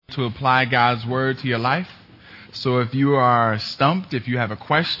to apply God's word to your life. So if you are stumped, if you have a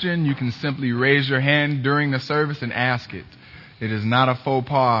question, you can simply raise your hand during the service and ask it. It is not a faux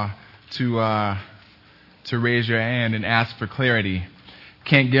pas to raise your hand and ask for clarity.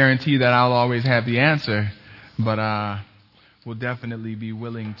 Can't guarantee that I'll always have the answer, but we'll definitely be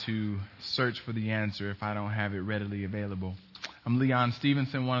willing to search for the answer if I don't have it readily available. I'm Leon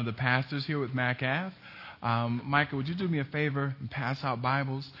Stevenson, one of the pastors here with Mac Ave. Micah, would you do me a favor and pass out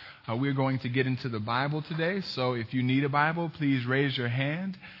Bibles? We're going to get into the Bible today, so if you need a Bible, please raise your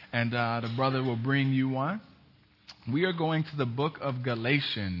hand, and the brother will bring you one. We are going to the book of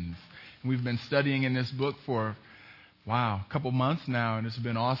Galatians. We've been studying in this book for, a couple months now, and it's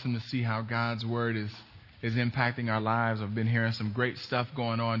been awesome to see how God's Word is impacting our lives. I've been hearing some great stuff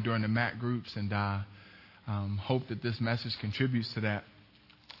going on during the MAC groups, and hope that this message contributes to that.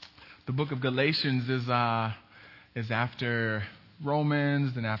 The book of Galatians is after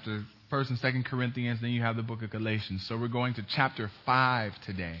Romans, then after 1st and 2nd Corinthians, then you have the book of Galatians. So we're going to chapter 5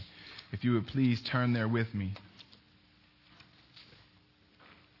 today. If you would please turn there with me.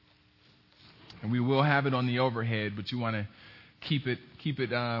 And we will have it on the overhead, but you want to keep it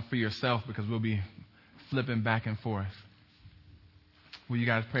for yourself because we'll be flipping back and forth. Will you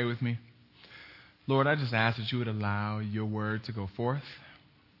guys pray with me? Lord, I just ask that you would allow your word to go forth.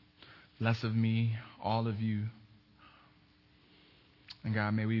 Less of me, all of you. And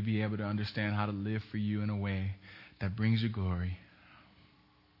God, may we be able to understand how to live for you in a way that brings you glory.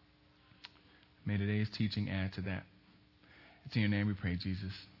 May today's teaching add to that. It's in your name we pray,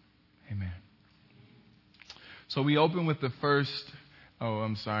 Jesus. Amen. So we open with the first,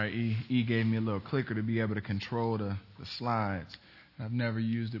 E gave me a little clicker to be able to control the slides. I've never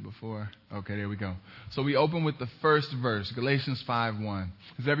used it before. Okay, there we go. So we open with the first verse, Galatians 5:1.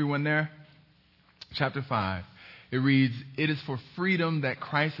 Is everyone there? Chapter 5. It reads, "It is for freedom that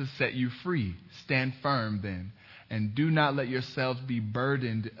Christ has set you free. Stand firm then, and do not let yourselves be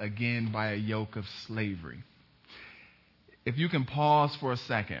burdened again by a yoke of slavery." If you can pause for a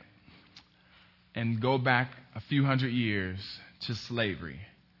second and go back a few hundred years to slavery,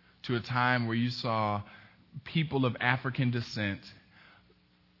 to a time where you saw people of African descent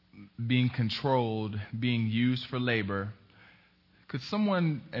being controlled, being used for labor. Could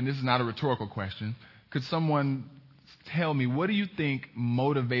someone, and this is not a rhetorical question, could someone tell me, what do you think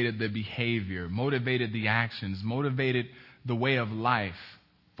motivated the behavior, motivated the actions, motivated the way of life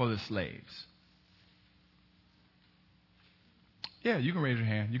for the slaves? Yeah, you can raise your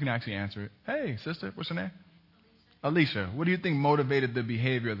hand. You can actually answer it. Hey, sister, what's your name? Alicia. What do you think motivated the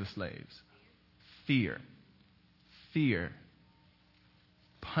behavior of the slaves? Fear. Fear.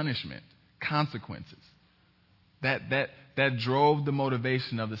 Punishment, consequences. That drove the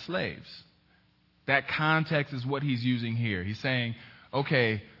motivation of the slaves. That context is what he's using here. He's saying,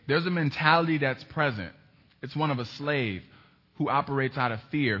 okay, there's a mentality that's present. It's one of a slave who operates out of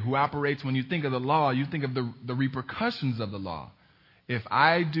fear, who operates, when you think of the law, you think of the repercussions of the law. If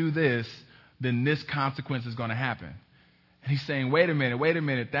I do this, then this consequence is going to happen. And he's saying, wait a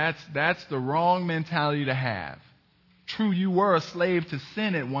minute, that's the wrong mentality to have. True, you were a slave to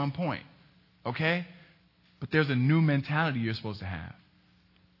sin at one point, okay? But there's a new mentality you're supposed to have,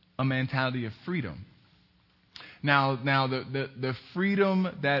 a mentality of freedom. Now the freedom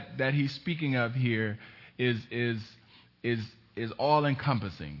that he's speaking of here is all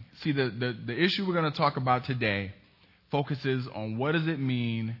encompassing. See, the issue we're going to talk about today focuses on what does it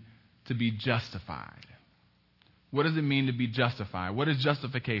mean to be justified. What does it mean to be justified? What is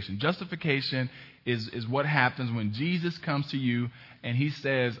justification? Justification is what happens when Jesus comes to you and he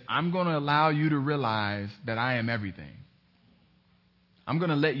says, I'm going to allow you to realize that I am everything. I'm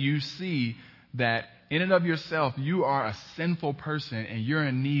going to let you see that in and of yourself, you are a sinful person and you're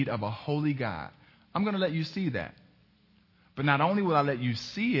in need of a holy God. I'm going to let you see that. But not only will I let you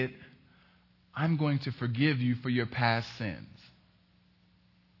see it, I'm going to forgive you for your past sins.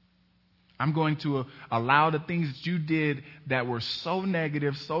 I'm going to allow the things that you did that were so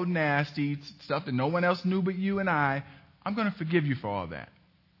negative, so nasty, stuff that no one else knew but you and I'm going to forgive you for all that.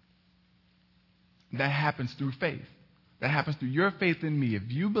 That happens through faith. That happens through your faith in me. If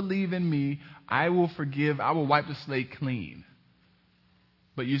you believe in me, I will forgive. I will wipe the slate clean.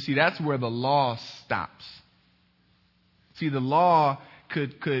 But you see, that's where the law stops. See, the law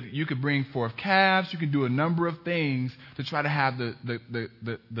you could bring forth calves, you could do a number of things to try to have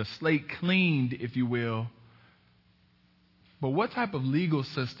the slate cleaned, if you will. But what type of legal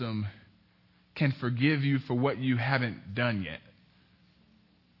system can forgive you for what you haven't done yet?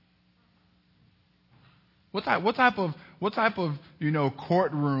 What type of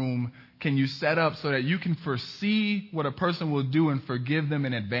courtroom can you set up so that you can foresee what a person will do and forgive them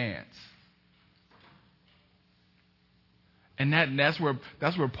in advance? And that's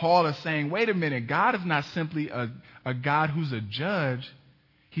where Paul is saying, wait a minute, God is not simply a God who's a judge.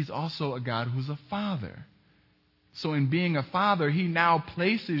 He's also a God who's a father. So in being a father, he now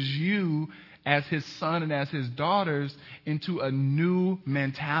places you as his son and as his daughters into a new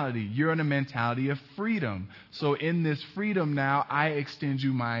mentality. You're in a mentality of freedom. So in this freedom now, I extend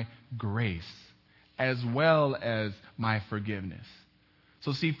you my grace as well as my forgiveness.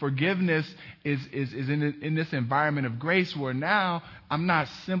 So see, forgiveness is in this environment of grace where now I'm not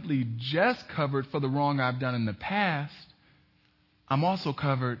simply just covered for the wrong I've done in the past. I'm also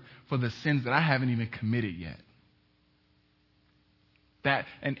covered for the sins that I haven't even committed yet.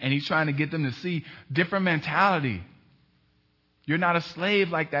 And he's trying to get them to see different mentality. You're not a slave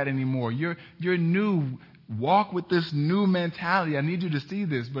like that anymore. You're new. Walk with this new mentality. I need you to see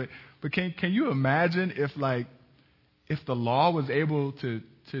this. But can you imagine if the law was able to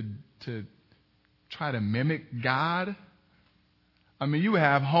try to mimic God? I mean, you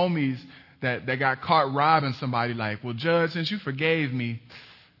have homies that got caught robbing somebody like, well, Judge, since you forgave me,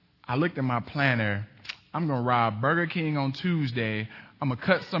 I looked at my planner. I'm going to rob Burger King on Tuesday. I'm going to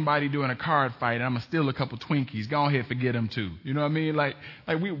cut somebody doing a card fight, and I'm going to steal a couple Twinkies. Go ahead, forget them too. You know what I mean? Like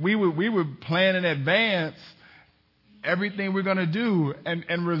we would plan in advance everything we're going to do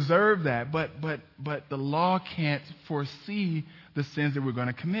and reserve that. But the law can't foresee the sins that we're going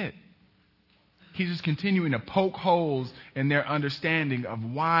to commit. He's just continuing to poke holes in their understanding of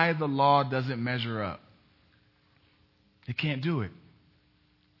why the law doesn't measure up. It can't do it.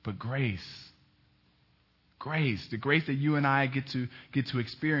 But grace, the grace that you and I get to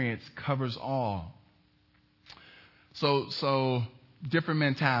experience covers all. So different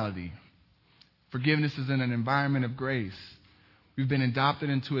mentality. Forgiveness is in an environment of grace. We've been adopted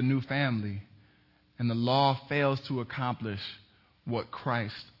into a new family, and the law fails to accomplish what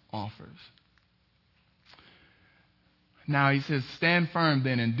Christ offers. Now he says, stand firm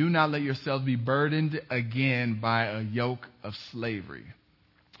then, and do not let yourselves be burdened again by a yoke of slavery.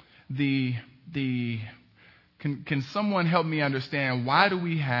 Can someone help me understand, why do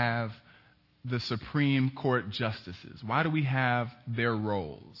we have the Supreme Court justices? Why do we have their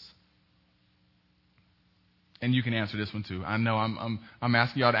roles? And you can answer this one too. I know I'm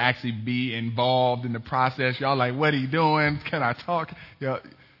asking y'all to actually be involved in the process. Y'all like, what are you doing? Can I talk? Yo,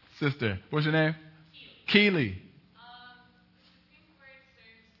 sister, what's your name? Keely.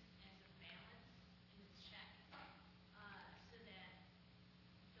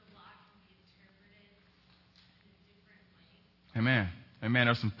 Amen.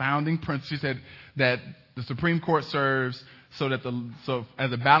 There's some founding principles. She said that the Supreme Court serves so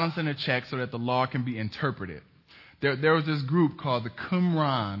as a balance and a check so that the law can be interpreted. There was this group called the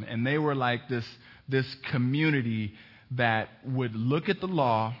Qumran, and they were like this community that would look at the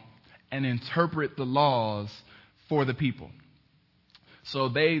law and interpret the laws for the people. So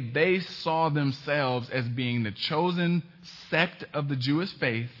they saw themselves as being the chosen sect of the Jewish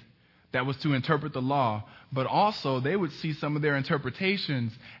faith that was to interpret the law, but also they would see some of their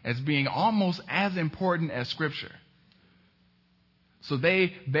interpretations as being almost as important as Scripture. So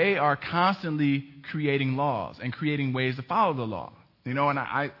they are constantly creating laws and creating ways to follow the law. You know, and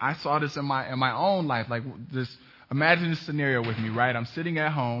I saw this in my own life. Like this, imagine this scenario with me, right? I'm sitting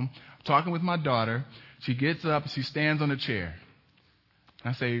at home, talking with my daughter. She gets up, she stands on a chair.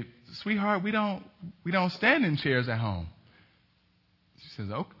 I say, sweetheart, we don't stand in chairs at home. She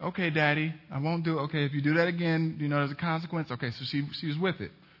says, okay, Daddy, I won't do it. Okay, if you do that again, there's a consequence. Okay, so she was with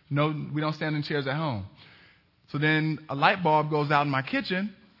it. No, we don't stand in chairs at home. So then a light bulb goes out in my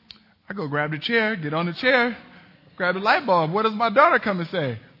kitchen. I go grab the chair, get on the chair, grab the light bulb. What does my daughter come and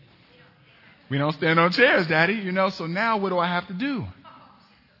say? We don't stand on chairs, Daddy. So now what do I have to do?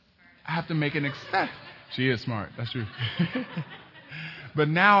 I have to make an exception. She is smart. That's true. But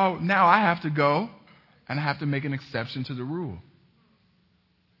now I have to go and I have to make an exception to the rule.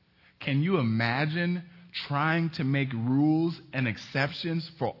 Can you imagine trying to make rules and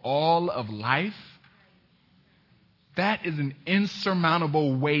exceptions for all of life? That is an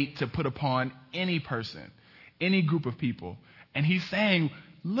insurmountable weight to put upon any person, any group of people. And he's saying,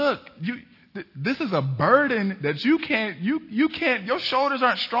 look, this is a burden that you can't, your shoulders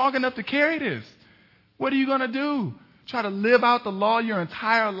aren't strong enough to carry this. What are you going to do? Try to live out the law your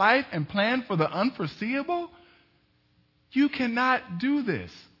entire life and plan for the unforeseeable? You cannot do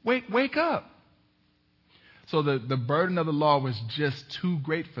this. Wake up. So the burden of the law was just too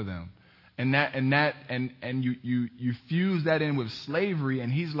great for them. And you fuse that in with slavery,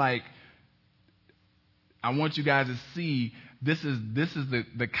 and he's like, I want you guys to see this is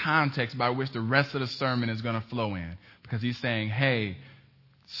the context by which the rest of the sermon is going to flow in. Because he's saying, hey,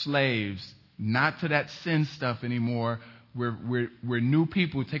 slaves, not to that sin stuff anymore. We're new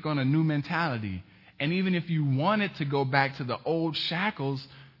people. Take on a new mentality. And even if you wanted to go back to the old shackles,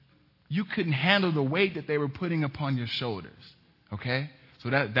 you couldn't handle the weight that they were putting upon your shoulders. Okay? So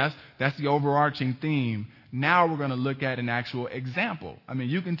that's the overarching theme. Now we're going to look at an actual example. I mean,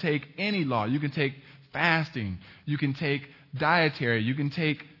 you can take any law. You can take fasting. You can take dietary. You can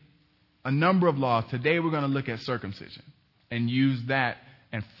take a number of laws. Today we're going to look at circumcision and use that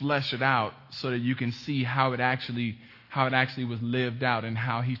and flesh it out so that you can see how it actually was lived out and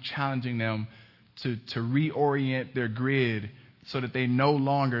how he's challenging them to reorient their grid so that they no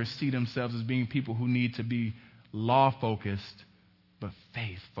longer see themselves as being people who need to be law-focused, but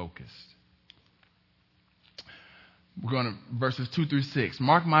faith-focused. We're going to verses 2 through 6.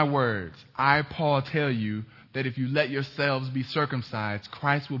 Mark my words. I, Paul, tell you that if you let yourselves be circumcised,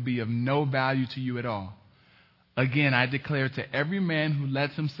 Christ will be of no value to you at all. Again, I declare to every man who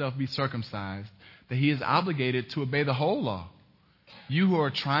lets himself be circumcised that he is obligated to obey the whole law. You who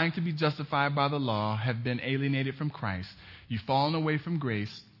are trying to be justified by the law have been alienated from Christ. You've fallen away from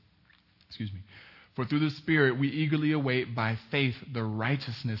grace. For through the Spirit we eagerly await by faith the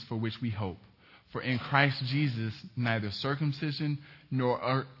righteousness for which we hope. For in Christ Jesus neither circumcision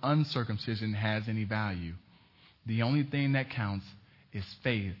nor uncircumcision has any value. The only thing that counts is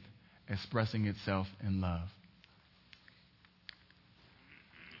faith expressing itself in love.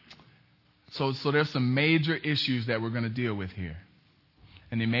 So there's some major issues that we're going to deal with here.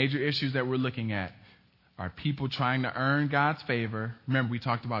 And the major issues that we're looking at are people trying to earn God's favor. Remember, we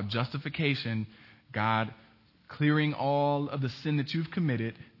talked about justification, God clearing all of the sin that you've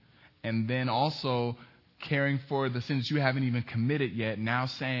committed, and then also caring for the sins you haven't even committed yet, now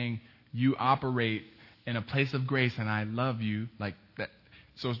saying you operate in a place of grace and I love you. Like that.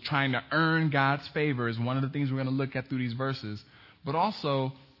 So trying to earn God's favor is one of the things we're going to look at through these verses. But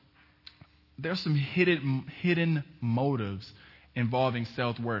also, there's some hidden motives involving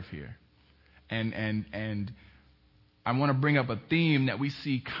self-worth here. And I want to bring up a theme that we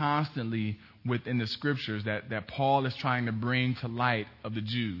see constantly within the scriptures that Paul is trying to bring to light of the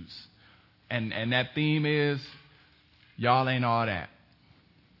Jews. And that theme is, y'all ain't all that.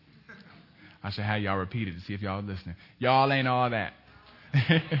 I should have y'all repeat it to see if y'all are listening. Y'all ain't all that.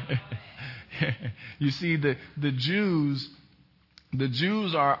 You see, the Jews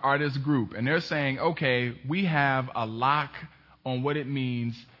are this group, and they're saying, okay, we have a lock on what it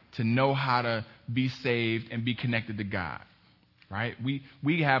means to know how to be saved and be connected to God, right?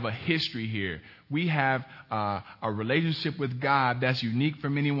 We have a history here. We have a relationship with God that's unique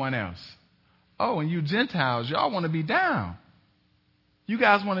from anyone else. Oh, and you Gentiles, y'all want to be down. You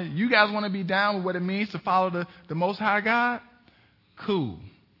guys want to be down with what it means to follow the Most High God? Cool.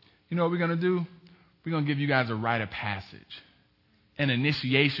 You know what we're going to do? We're going to give you guys a rite of passage. An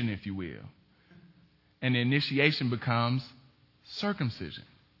initiation, if you will. And the initiation becomes circumcision.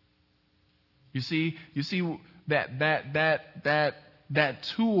 You see that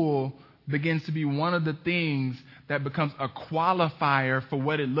tool begins to be one of the things that becomes a qualifier for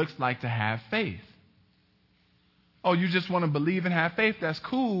what it looks like to have faith. Oh, you just want to believe and have faith? That's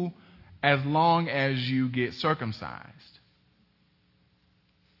cool as long as you get circumcised.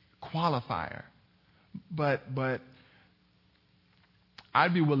 Qualifier. But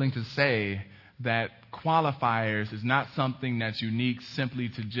I'd be willing to say that qualifiers is not something that's unique simply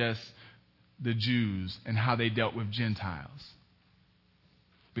to just the Jews and how they dealt with Gentiles.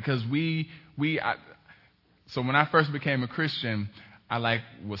 Because so when I first became a Christian, I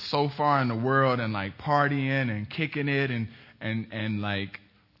was so far in the world and partying and kicking it and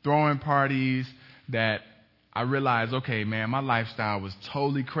throwing parties that I realized, okay, man, my lifestyle was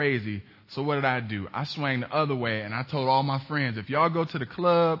totally crazy. So what did I do? I swang the other way and I told all my friends, if y'all go to the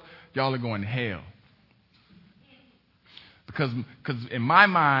club, y'all are going to hell. Because in my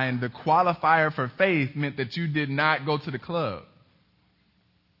mind, the qualifier for faith meant that you did not go to the club.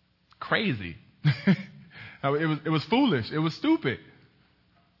 Crazy. It was foolish. It was stupid.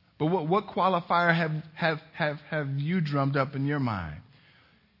 But what qualifier have you drummed up in your mind?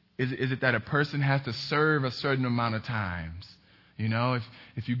 Is it that a person has to serve a certain amount of times? You know,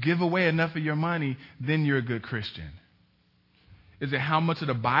 if you give away enough of your money, then you're a good Christian. Is it how much of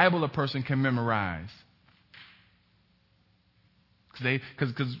the Bible a person can memorize?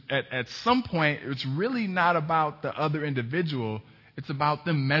 Because at some point, it's really not about the other individual. It's about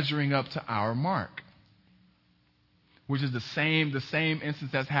them measuring up to our mark. Which is the same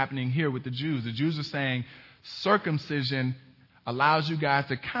instance that's happening here with the Jews. The Jews are saying circumcision allows you guys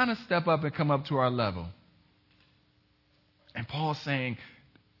to kind of step up and come up to our level. And Paul's saying,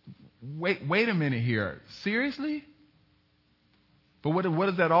 wait a minute here. Seriously? But what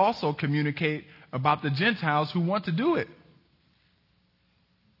does that also communicate about the Gentiles who want to do it?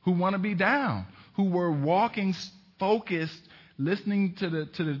 Who want to be down? Who were walking focused, listening to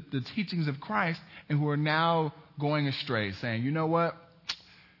the teachings of Christ, and who are now going astray, saying, you know what?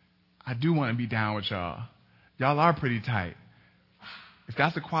 I do want to be down with y'all. Y'all are pretty tight. If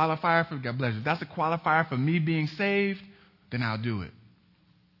that's a qualifier for, God bless you, if that's a qualifier for me being saved, then I'll do it.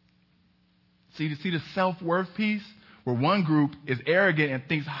 See the self-worth piece, where one group is arrogant and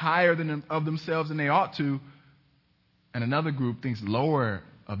thinks higher of themselves than they ought to, and another group thinks lower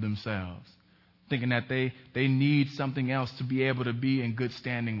of themselves, thinking that they need something else to be able to be in good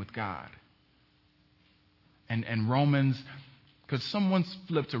standing with God. And Romans, could someone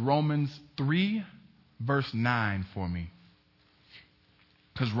flip to Romans 3, verse 9 for me?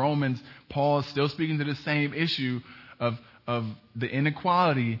 Because Paul is still speaking to the same issue of the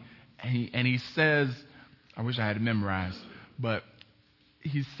inequality, and he says, I wish I had it memorized, but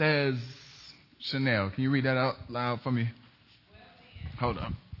he says, Chanel, can you read that out loud for me? Hold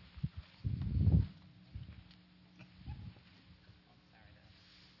on.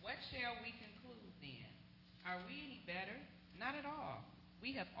 What shall we conclude then? Are we any better? Not at all.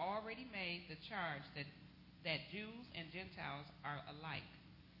 We have already made the charge that Jews and Gentiles are alike,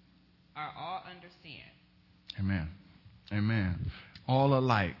 are all under sin. Amen. Amen. All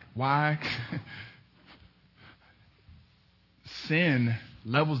alike. Why? Sin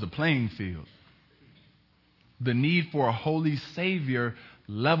levels the playing field. The need for a holy Savior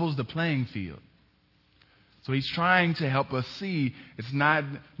levels the playing field. So he's trying to help us see it's not,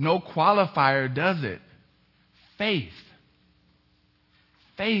 no qualifier does it. Faith.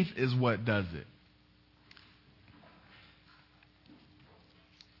 Faith is what does it.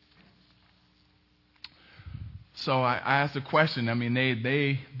 So I asked a question. I mean,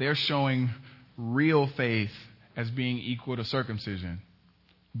 they're showing real faith as being equal to circumcision.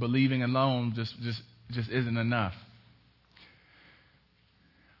 Believing alone just isn't enough.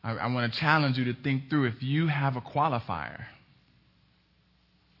 I want to challenge you to think through if you have a qualifier.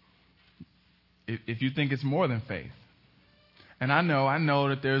 If you think it's more than faith. And I know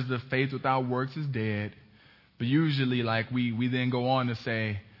that there's the faith without works is dead. But usually, like, we then go on to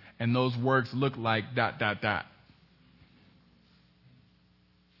say, and those works look like ...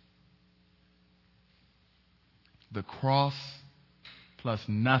 The cross plus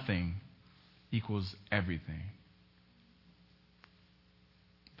nothing equals everything.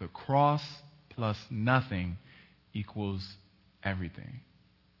 The cross plus nothing equals everything.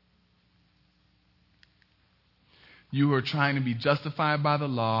 You who are trying to be justified by the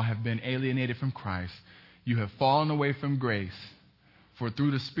law have been alienated from Christ. You have fallen away from grace. For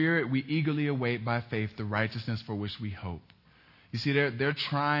through the Spirit we eagerly await by faith the righteousness for which we hope. You see, they're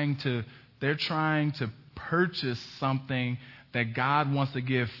trying to purchase something that God wants to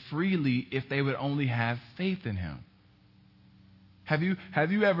give freely if they would only have faith in Him. Have you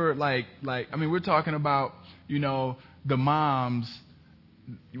ever we're talking about, the moms,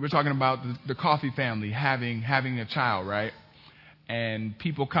 we're talking about the Coffee family having a child, right? And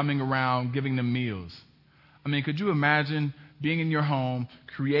people coming around giving them meals. I mean, could you imagine being in your home,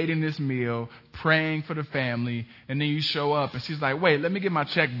 creating this meal, praying for the family, and then you show up and she's like, wait, let me get my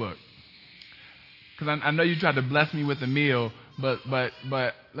checkbook. Because I know you tried to bless me with the meal, but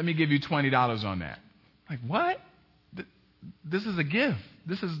let me give you $20 on that. Like, what? This is a gift.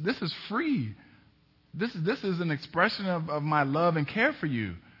 This is free. This is an expression of my love and care for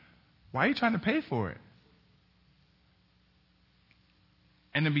you. Why are you trying to pay for it?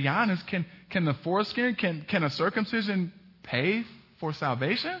 And to be honest, can the foreskin, can a circumcision pay for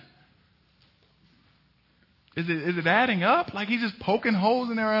salvation? Is it adding up? Like, he's just poking holes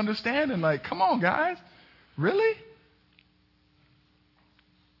in their understanding. Like, come on, guys. Really?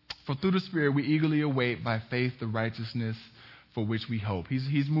 For through the Spirit we eagerly await by faith the righteousness for which we hope.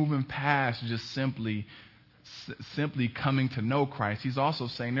 He's moving past just simply coming to know Christ. He's also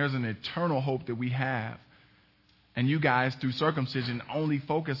saying there's an eternal hope that we have. And you guys, through circumcision, only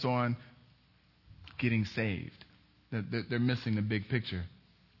focus on getting saved. They're missing the big picture.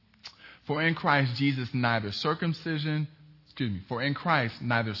 For in Christ neither circumcision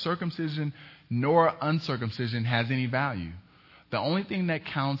nor uncircumcision has any value. The only thing that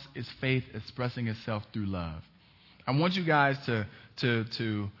counts is faith expressing itself through love. I want you guys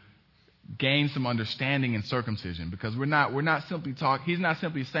to gain some understanding in circumcision, because we're not simply he's not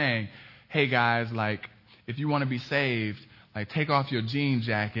simply saying, hey guys, like, if you want to be saved, like, take off your jean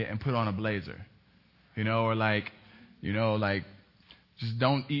jacket and put on a blazer. Or just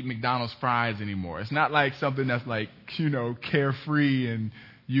don't eat McDonald's fries anymore. It's not like something that's like, carefree and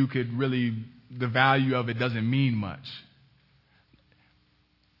you could really, the value of it doesn't mean much.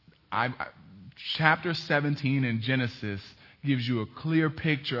 Chapter 17 in Genesis gives you a clear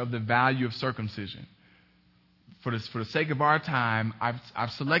picture of the value of circumcision. For the sake of our time,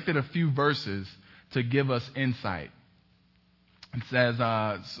 I've selected a few verses to give us insight. It says,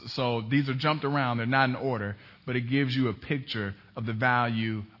 so these are jumped around, they're not in order, but it gives you a picture of the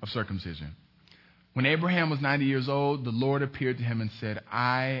value of circumcision. When Abraham was 90 years old, the Lord appeared to him and said,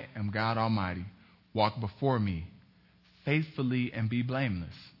 I am God Almighty. Walk before me faithfully and be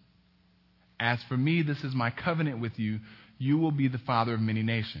blameless. As for me, this is my covenant with you. You will be the father of many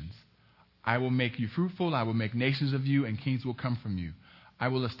nations. I will make you fruitful. I will make nations of you, and kings will come from you. I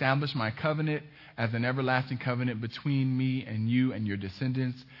will establish my covenant as an everlasting covenant between me and you and your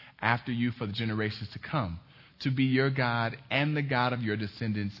descendants after you for the generations to come, to be your God and the God of your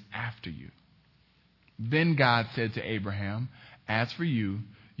descendants after you. Then God said to Abraham, as for you,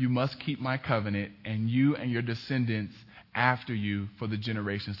 you must keep my covenant, and you and your descendants after you for the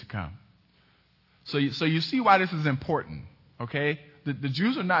generations to come. So you see why this is important, okay? The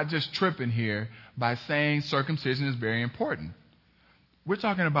Jews are not just tripping here by saying circumcision is very important. We're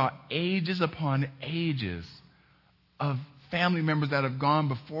talking about ages upon ages of family members that have gone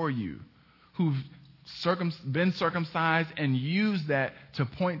before you, who've been circumcised and used that to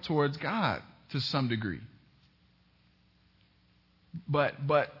point towards God to some degree. But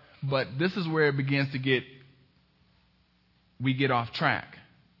this is where it begins to we get off track.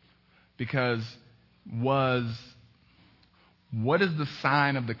 Because what is the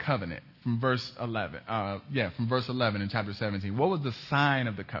sign of the covenant? From verse 11. From verse 11 in chapter 17. What was the sign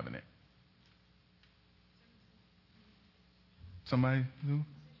of the covenant? Somebody knew?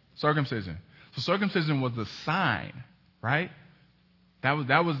 Circumcision. So circumcision was the sign, right? That was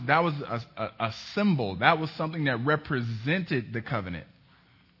a symbol. That was something that represented the covenant.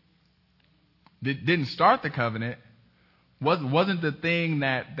 It didn't start the covenant. Wasn't the thing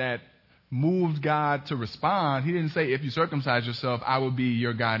that moved God to respond. He didn't say, if you circumcise yourself, I will be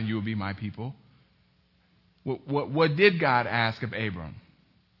your God and you will be my people. What did God ask of Abram?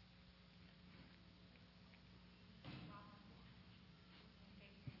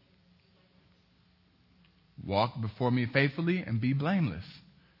 Walk before me faithfully and be blameless.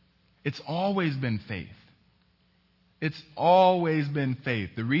 It's always been faith. It's always been faith.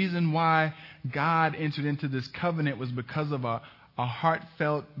 The reason why God entered into this covenant was because of a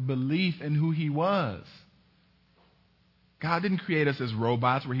heartfelt belief in who he was. God didn't create us as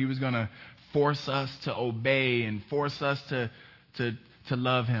robots where he was going to force us to obey and force us to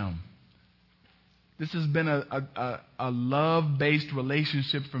love him. This has been a love-based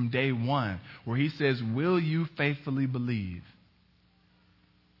relationship from day one where he says, will you faithfully believe?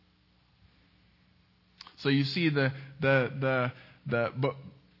 So you see But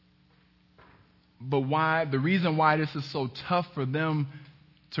why? The reason why this is so tough for them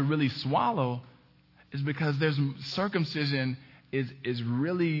to really swallow is because circumcision is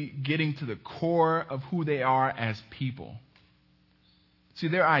really getting to the core of who they are as people. See,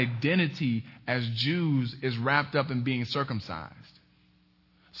 their identity as Jews is wrapped up in being circumcised.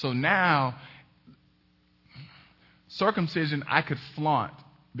 So now, circumcision I could flaunt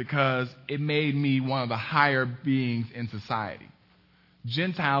because it made me one of the higher beings in society.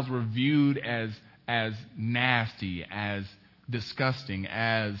 Gentiles were viewed as nasty, as disgusting,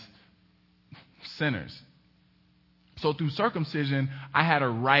 as sinners. So through circumcision, I had a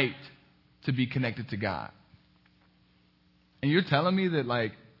right to be connected to God. And you're telling me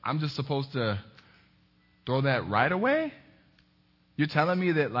that I'm just supposed to throw that right away? You're telling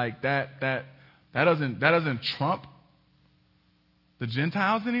me that that doesn't trump the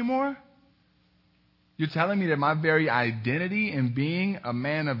Gentiles anymore? You're telling me that my very identity in being a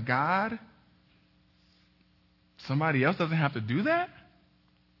man of God, somebody else doesn't have to do that?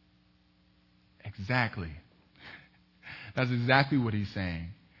 Exactly. That's exactly what he's saying.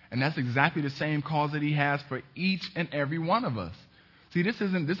 And that's exactly the same cause that he has for each and every one of us. See, this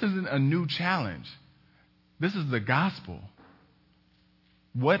isn't a new challenge. This is the gospel.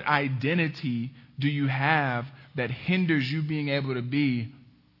 What identity do you have that hinders you being able to be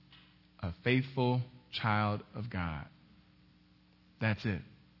a faithful child of God? That's it.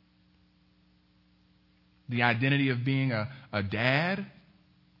 The identity of being a dad,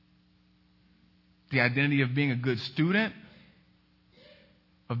 the identity of being a good student,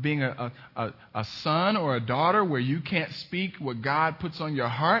 of being a son or a daughter where you can't speak what God puts on your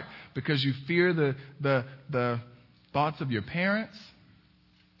heart because you fear the thoughts of your parents.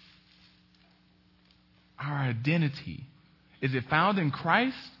 Our identity Is it found in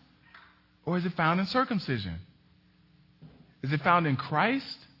Christ or is it found in circumcision? Is it found in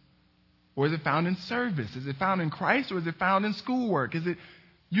Christ or is it found in service? Is it found in Christ or is it found in schoolwork?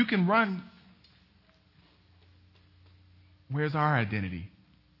 You can run. Where's our identity?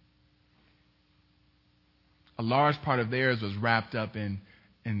 A large part of theirs was wrapped up in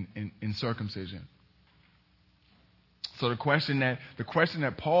circumcision. So the question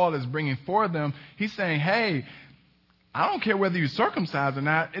that Paul is bringing for them, he's saying, hey, I don't care whether you circumcise or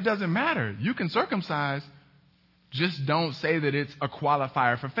not. It doesn't matter. You can circumcise. Just don't say that it's a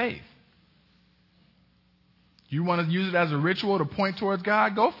qualifier for faith. You want to use it as a ritual to point towards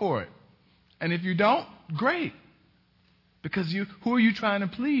God? Go for it. And if you don't, great. Because who are you trying to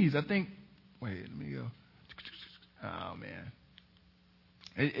please? Let me go. Oh, man.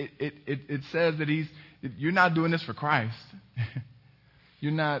 It says that you're not doing this for Christ.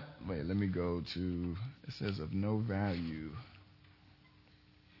 You're not, let me go to, it says of no value.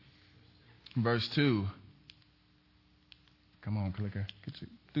 Verse 2. Come on, clicker.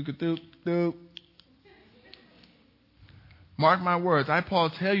 Mark my words. I,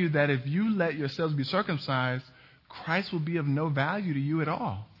 Paul, tell you that if you let yourselves be circumcised, Christ will be of no value to you at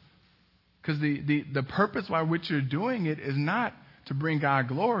all. Because the purpose by which you're doing it is not to bring God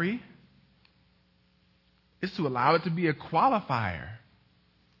glory. It's to allow it to be a qualifier.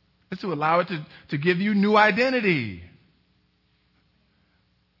 It's to allow it to give you new identity.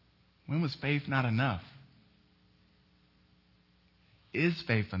 When was faith not enough? Is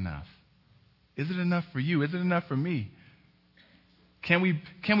faith enough? Is it enough for you? Is it enough for me? Can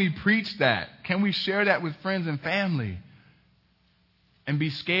we preach that? Can we share that with friends and family? And be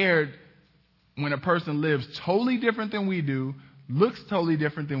scared when a person lives totally different than we do, looks totally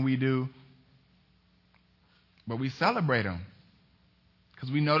different than we do, but we celebrate them because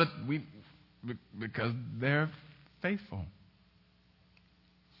we know that because they're faithful.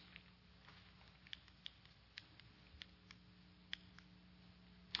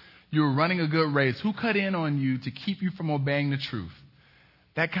 You were running a good race. Who cut in on you to keep you from obeying the truth?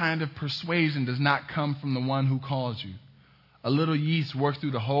 That kind of persuasion does not come from the one who calls you. A little yeast works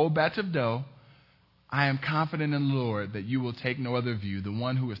through the whole batch of dough. I am confident in the Lord that you will take no other view. The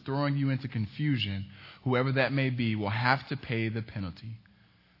one who is throwing you into confusion, whoever that may be, will have to pay the penalty.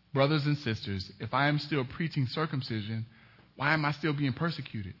 Brothers and sisters, if I am still preaching circumcision, why am I still being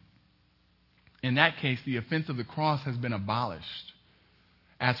persecuted? In that case, the offense of the cross has been abolished.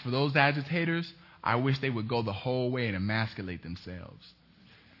 As for those agitators, I wish they would go the whole way and emasculate themselves.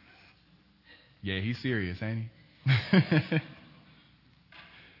 Yeah, he's serious, ain't he?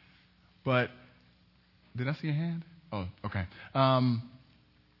 But, did I see a hand? Oh, okay.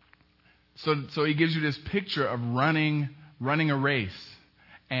 So he gives you this picture of running a race.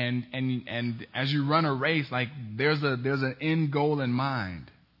 And as you run a race, like there's an end goal in mind.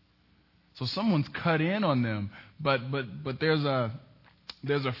 So someone's cut in on them, but there's a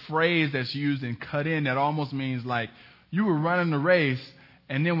phrase that's used in cut in that almost means like you were running the race,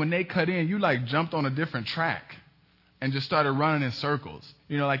 and then when they cut in, you like jumped on a different track and just started running in circles.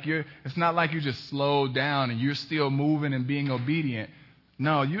 You know, like it's not like you just slowed down and you're still moving and being obedient.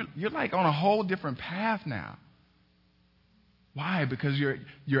 No, you're like on a whole different path now. Why? Because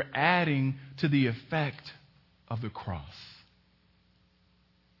you're adding to the effect of the cross.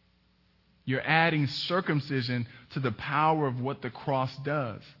 You're adding circumcision to the power of what the cross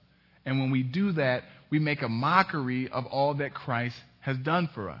does. And when we do that, we make a mockery of all that Christ has done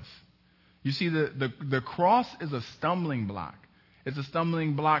for us. You see, the cross is a stumbling block. It's a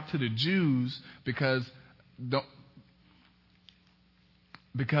stumbling block to the Jews because in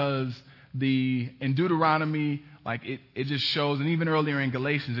Deuteronomy, like it just shows, and even earlier in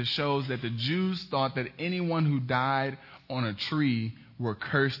Galatians, it shows that the Jews thought that anyone who died on a tree were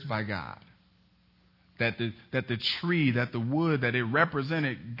cursed by God. That the tree, that the wood, that it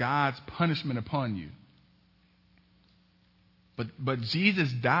represented God's punishment upon you. But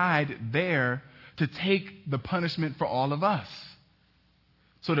Jesus died there to take the punishment for all of us.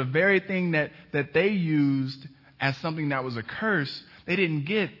 So the very thing that they used as something that was a curse, they didn't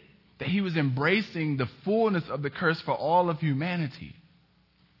get that he was embracing the fullness of the curse for all of humanity.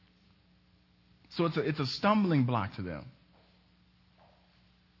 So it's a stumbling block to them.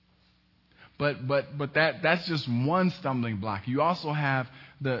 But that's just one stumbling block. You also have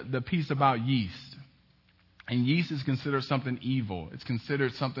the piece about yeast. And yeast is considered something evil. It's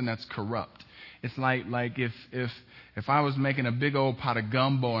considered something that's corrupt. It's like if I was making a big old pot of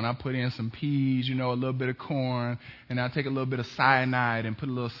gumbo and I put in some peas, a little bit of corn, and I take a little bit of cyanide and put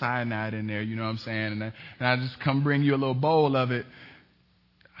a little cyanide in there, you know what I'm saying? And I just come bring you a little bowl of it.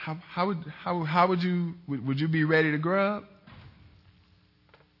 How would you be ready to grub?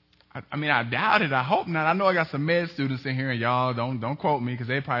 I mean, I doubt it. I hope not. I know I got some med students in here, and y'all don't quote me because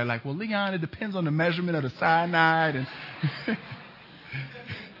they probably like, well, Leon, it depends on the measurement of the cyanide, and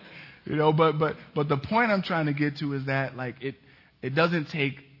But the point I'm trying to get to is that like it doesn't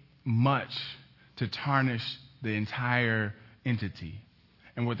take much to tarnish the entire entity.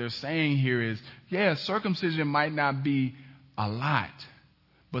 And what they're saying here is, yeah, circumcision might not be a lot,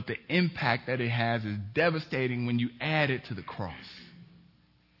 but the impact that it has is devastating when you add it to the cross.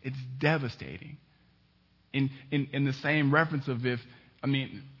 It's devastating. In the same reference of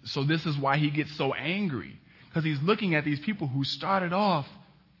so this is why he gets so angry, because he's looking at these people who started off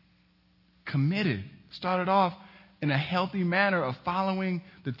committed, started off in a healthy manner of following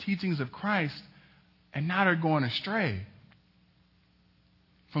the teachings of Christ, and now they're going astray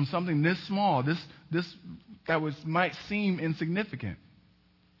from something this small, this that might seem insignificant,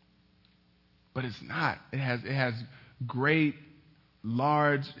 but it's not. It has great,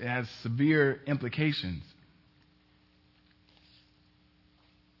 large, it has severe implications.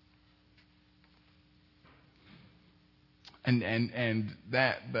 And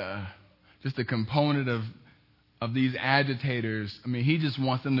that just the component of these agitators, he just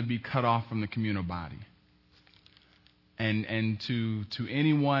wants them to be cut off from the communal body. And to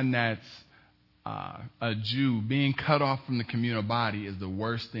anyone that's a Jew, being cut off from the communal body is the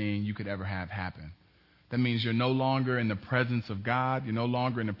worst thing you could ever have happen. That means you're no longer in the presence of God. You're no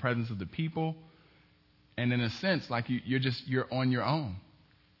longer in the presence of the people. And in a sense, like you're on your own.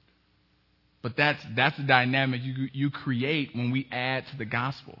 But that's the dynamic you create when we add to the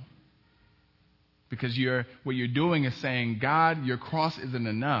gospel. Because what you're doing is saying, God, your cross isn't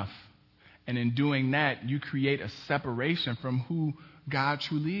enough. And in doing that, you create a separation from who God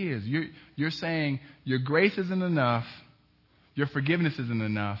truly is. You're saying your grace isn't enough. Your forgiveness isn't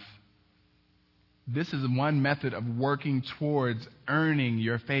enough. This is one method of working towards earning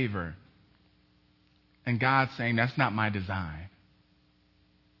your favor. And God's saying, that's not my design.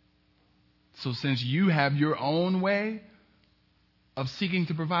 So since you have your own way of seeking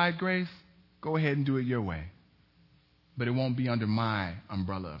to provide grace, go ahead and do it your way. But it won't be under my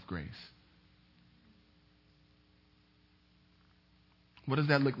umbrella of grace. What does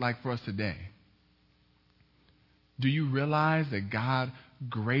that look like for us today? Do you realize that God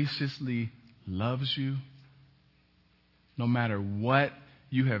graciously loves you? No matter what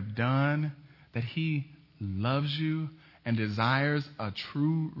you have done, that He loves you and desires a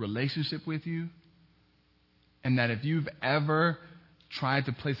true relationship with you? And that if you've ever tried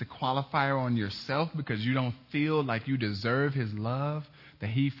to place a qualifier on yourself because you don't feel like you deserve His love, that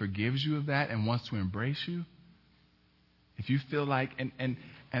He forgives you of that and wants to embrace you? If you feel like, and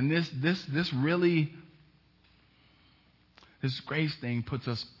this really, this grace thing puts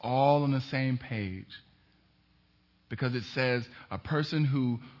us all on the same page, because it says a person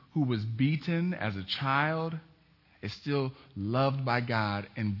who was beaten as a child is still loved by God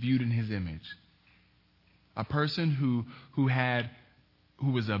and viewed in His image. A person who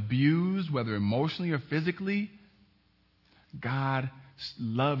was abused, whether emotionally or physically, God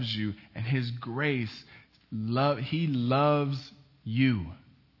loves you, and His grace, He loves you.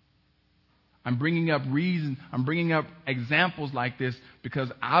 I'm bringing up examples like this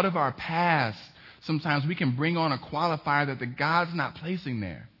because out of our past, sometimes we can bring on a qualifier that the God's not placing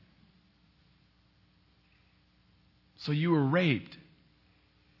there. So you were raped.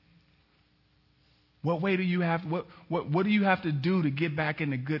 What way do you have? What do you have to do to get back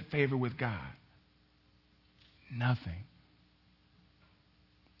into good favor with God? Nothing.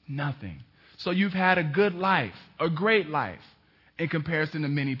 Nothing. So you've had a good life, a great life, in comparison to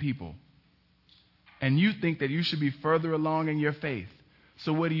many people. And you think that you should be further along in your faith.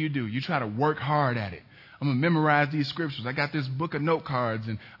 So what do? You try to work hard at it. I'm going to memorize these scriptures. I got this book of note cards,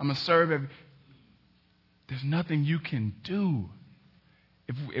 and I'm going to serve There's nothing you can do.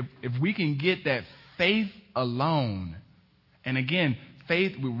 If we can get that faith alone, and again,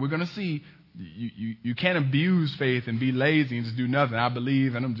 faith, we're going to see, you can't abuse faith and be lazy and just do nothing. I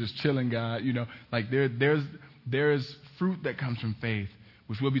believe and I'm just chilling, God. Like there's fruit that comes from faith,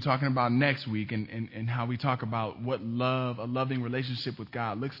 which we'll be talking about next week, and how we talk about what a loving relationship with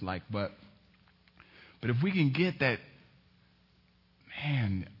God looks like. But if we can get that,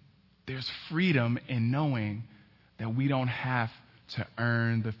 man, there's freedom in knowing that we don't have to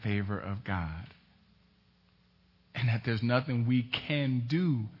earn the favor of God. And that there's nothing we can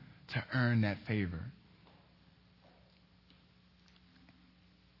do to earn that favor.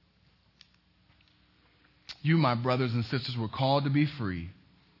 You, my brothers and sisters, were called to be free.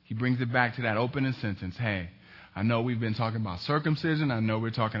 He brings it back to that opening sentence. Hey, I know we've been talking about circumcision. I know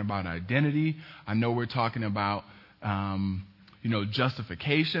we're talking about identity. I know we're talking about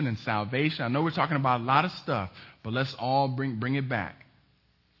justification and salvation. I know we're talking about a lot of stuff, but let's all bring it back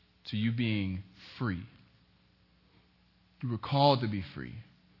to you being free. You were called to be free.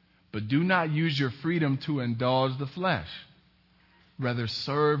 But do not use your freedom to indulge the flesh. Rather,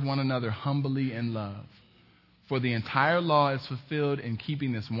 serve one another humbly in love. For the entire law is fulfilled in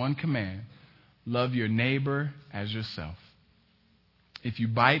keeping this one command: love your neighbor as yourself. If you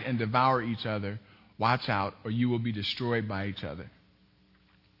bite and devour each other, watch out, or you will be destroyed by each other.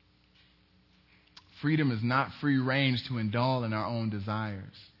 Freedom is not free range to indulge in our own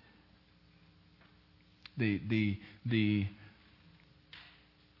desires.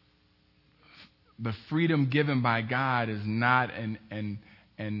 The freedom given by God is not an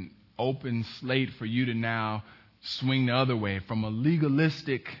open slate for you to now swing the other way from a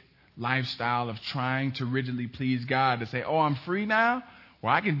legalistic lifestyle of trying to rigidly please God to say, oh, I'm free now?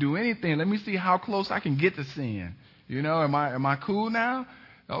 Well, I can do anything. Let me see how close I can get to sin. Am I cool now?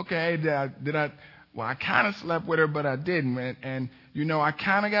 Okay, did I well, I kind of slept with her, but I didn't. And I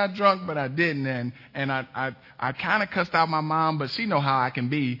kind of got drunk, but I didn't. And I kind of cussed out my mom, but she know how I can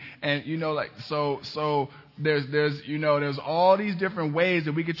be. And, so there's all these different ways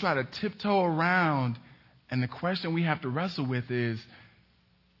that we could try to tiptoe around. And the question we have to wrestle with is,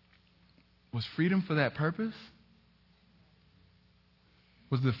 was freedom for that purpose?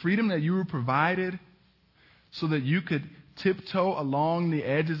 Was the freedom that you were provided so that you could tiptoe along the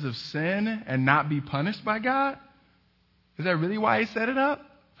edges of sin and not be punished by God? Is that really why he set it up?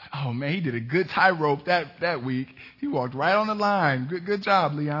 Oh, man, he did a good tightrope that week. He walked right on the line. Good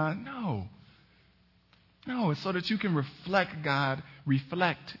job, Leon. No, it's so that you can reflect God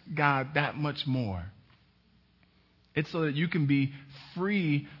that much more. It's so that you can be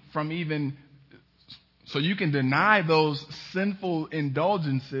free from so you can deny those sinful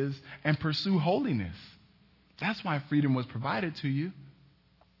indulgences and pursue holiness. That's why freedom was provided to you.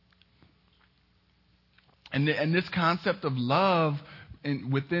 And this concept of love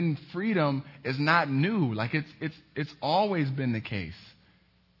within freedom is not new. Like it's always been the case.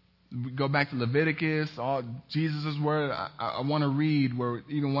 We go back to Leviticus, Jesus' word. I want to read where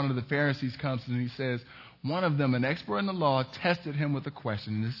even one of the Pharisees comes and he says, one of them, an expert in the law, tested him with a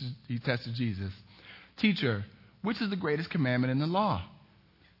question. He tested Jesus. Teacher, which is the greatest commandment in the law?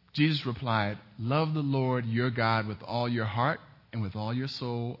 Jesus replied, love the Lord your God with all your heart and with all your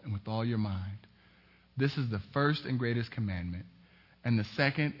soul and with all your mind. This is the first and greatest commandment. And the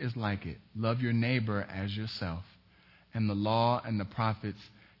second is like it. Love your neighbor as yourself. And the law and the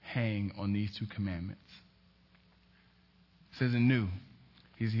prophets hang on these two commandments. This isn't new.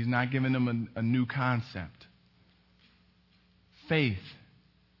 He's not giving them a new concept. Faith,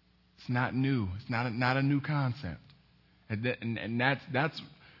 it's not new. It's not a new concept. And that's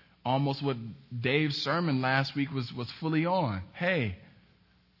almost what Dave's sermon last week was fully on. Hey,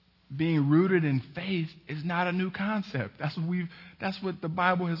 being rooted in faith is not a new concept. That's what the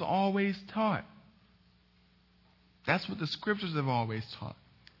Bible has always taught. That's what the scriptures have always taught.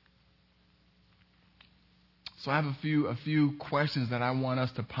 So I have a few questions that I want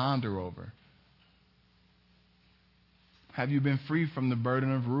us to ponder over. Have you been free from the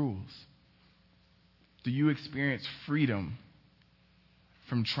burden of rules? Do you experience freedom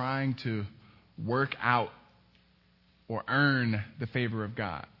from trying to work out or earn the favor of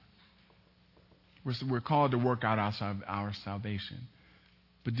God? We're called to work out our salvation.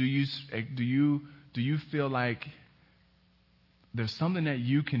 But do you feel like there's something that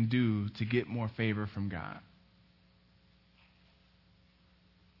you can do to get more favor from God?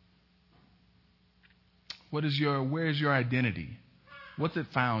 Where is your identity? What's it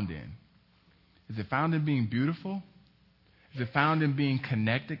found in? Is it found in being beautiful? Is it found in being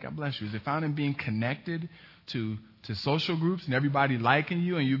connected? God bless you. Is it found in being connected to social groups and everybody liking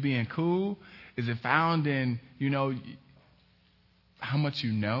you and you being cool? Is it found in, how much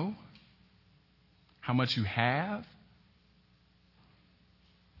you know? How much you have?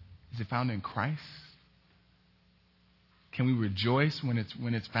 Is it found in Christ? Can we rejoice when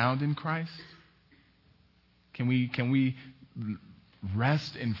it's found in Christ? Can we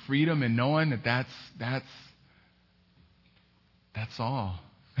rest in freedom and knowing that that's all?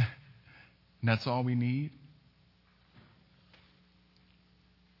 And that's all we need?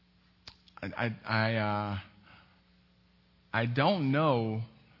 I don't know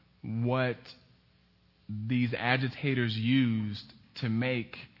what these agitators used to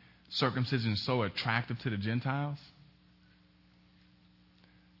make circumcision so attractive to the Gentiles.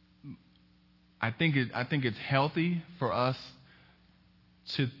 I think it's healthy for us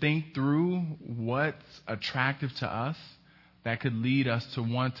to think through what's attractive to us that could lead us to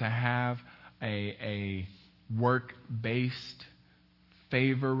want to have a work-based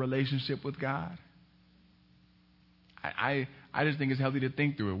favor relationship with God? I just think it's healthy to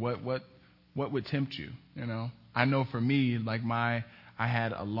think through it. What would tempt you? You know, I know for me, like I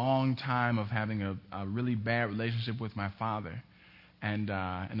had a long time of having a really bad relationship with my father, and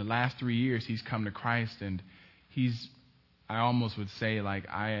in the last 3 years, he's come to Christ, and I almost would say like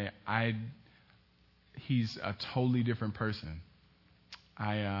he's a totally different person.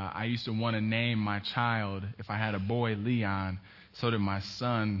 I used to want to name my child, if I had a boy, Leon, so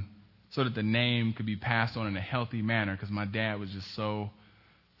that the name could be passed on in a healthy manner, because my dad was just so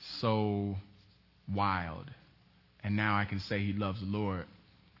wild. And now I can say he loves the Lord.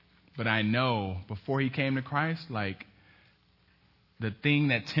 But I know before he came to Christ, like, the thing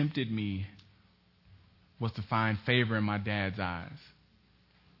that tempted me was to find favor in my dad's eyes.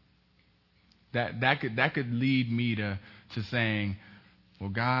 That could lead me to saying, well,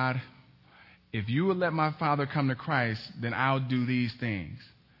 God, if you would let my father come to Christ, then I'll do these things.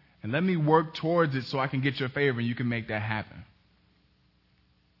 And let me work towards it so I can get your favor and you can make that happen.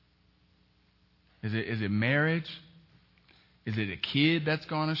 Is it marriage? Is it a kid that's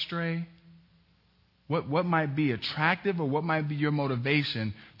gone astray? What might be attractive, or what might be your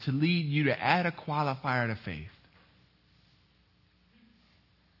motivation to lead you to add a qualifier to faith?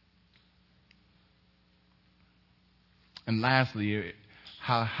 And lastly,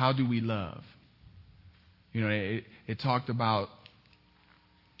 how do we love? You know, it talked about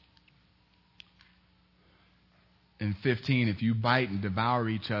in 15, if you bite and devour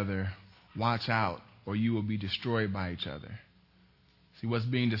each other, watch out, or you will be destroyed by each other. See, what's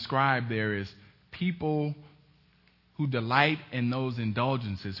being described there is people who delight in those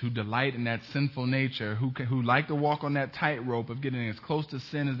indulgences, who delight in that sinful nature, who like to walk on that tightrope of getting as close to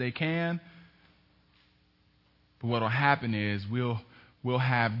sin as they can. But what will happen is we'll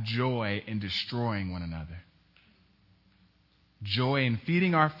have joy in destroying one another. Joy in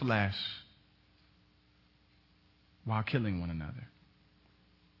feeding our flesh while killing one another.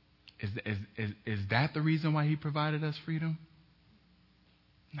 Is that the reason why he provided us freedom?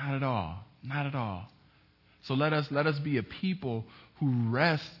 Not at all. Not at all. So let us be a people who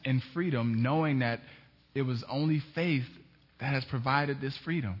rest in freedom, knowing that it was only faith that has provided this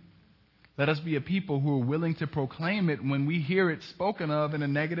freedom. Let us be a people who are willing to proclaim it when we hear it spoken of in a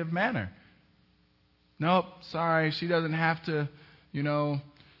negative manner. Nope, sorry, she doesn't have to, she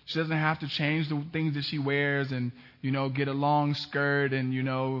doesn't have to change the things that she wears and, get a long skirt and,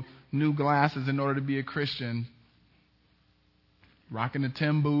 new glasses in order to be a Christian. Rocking the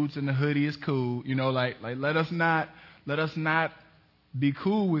Tim boots and the hoodie is cool. Let us not be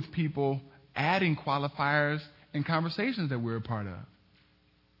cool with people adding qualifiers in conversations that we're a part of.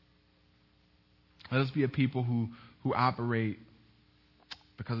 Let us be a people who operate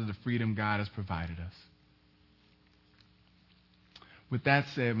because of the freedom God has provided us. With that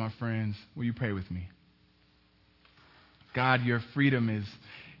said, my friends, will you pray with me? God, your freedom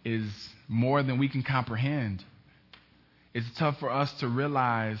is more than we can comprehend. It's tough for us to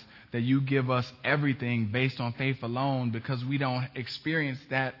realize that you give us everything based on faith alone, because we don't experience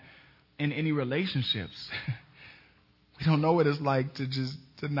that in any relationships. We don't know what it's like to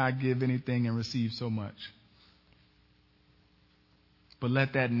not give anything and receive so much. But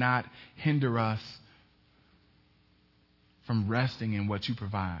let that not hinder us from resting in what you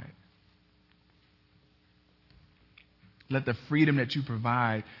provide. Let the freedom that you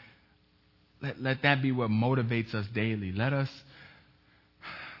provide, let that be what motivates us daily. Let us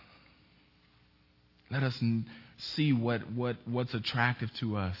see what's attractive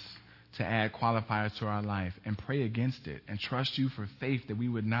to us to add qualifiers to our life, and pray against it, and trust you for faith that we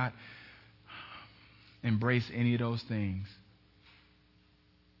would not embrace any of those things.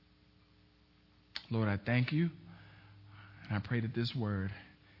 Lord, I thank you, and I pray that this word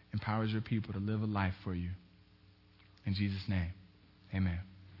empowers your people to live a life for you. In Jesus' name, amen.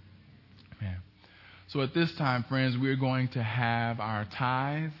 Amen. So at this time, friends, we're going to have our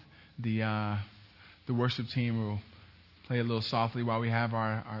tithe. The worship team will play a little softly while we have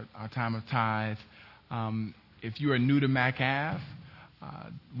our time of tithe. If you are new to Mac Ave,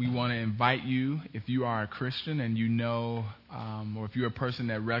 we want to invite you, if you are a Christian and or if you're a person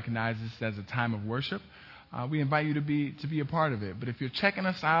that recognizes this as a time of worship, we invite you to be a part of it. But if you're checking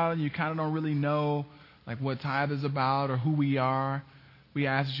us out and you kind of don't really know like what tithe is about or who we are, we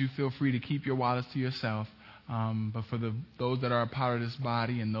ask that you feel free to keep your wallets to yourself. But for those that are a part of this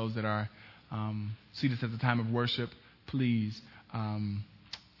body and those that are see this at the time of worship, please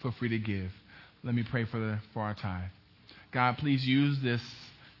feel free to give. Let me pray for our tithe. God, please use this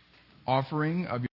offering of your